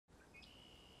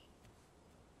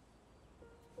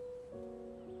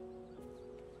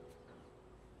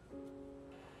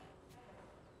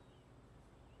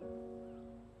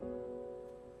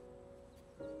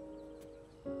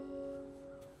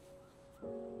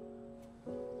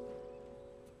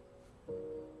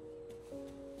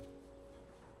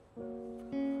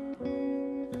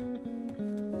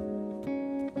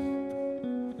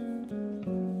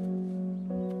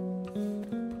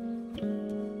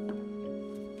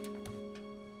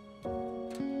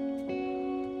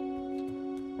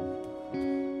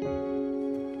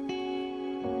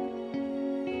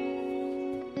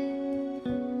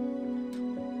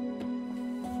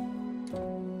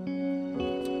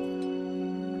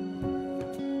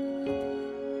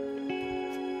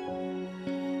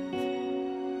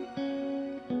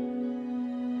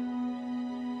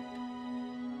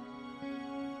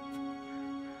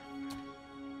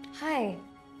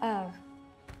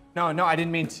no, I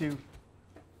didn't mean to.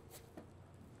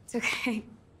 It's okay.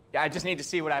 Yeah, I just need to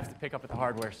see what I have to pick up at the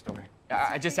hardware store.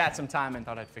 I just had some time and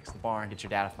thought I'd fix the bar and get your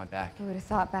dad off my back. I would have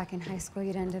thought back in high school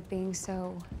you'd end up being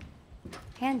so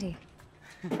handy.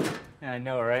 Yeah, I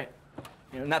know, right?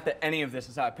 You know, not that any of this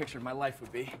is how I pictured my life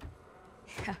would be.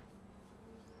 Yeah.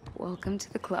 Welcome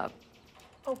to the club.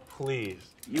 Oh,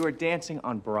 please. You were dancing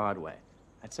on Broadway.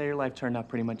 I'd say your life turned out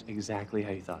pretty much exactly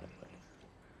how you thought it would.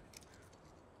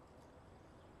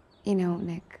 You know,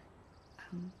 Nick,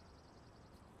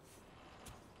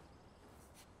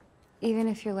 even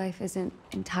if your life isn't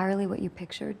entirely what you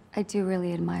pictured, I do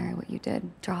really admire what you did,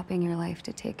 dropping your life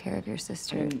to take care of your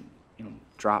sister. I didn't,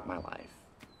 drop my life.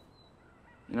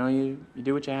 You know, you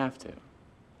do what you have to,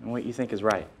 and what you think is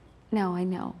right. No, I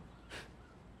know.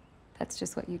 That's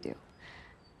just what you do.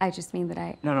 I just mean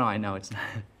that No, I know, it's not...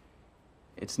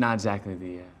 It's not exactly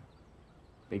the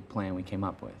big plan we came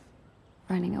up with.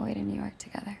 Running away to New York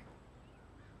together.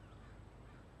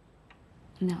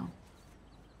 No.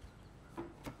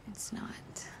 It's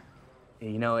not.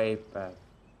 You know, Abe,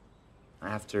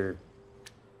 after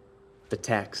the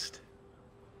text,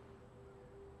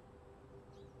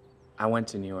 I went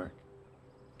to New York,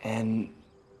 and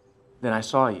then I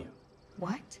saw you.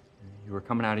 What? You were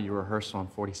coming out of your rehearsal on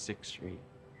 46th Street,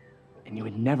 and you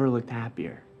had never looked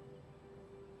happier.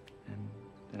 And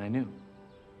then I knew.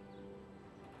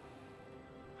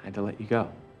 I had to let you go.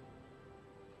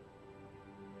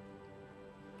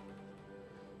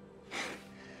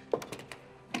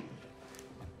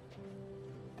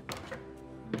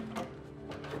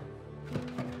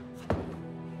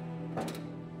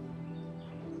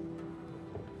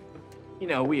 You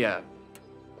know, we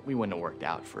wouldn't have worked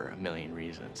out for a million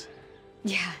reasons.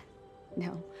 Yeah,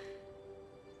 no.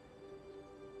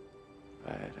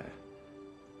 But,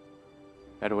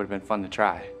 bet it would have been fun to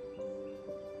try.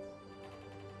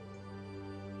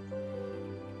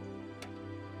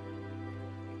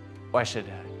 Well, I should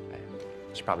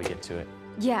probably get to it.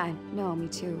 Yeah, no, me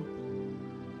too.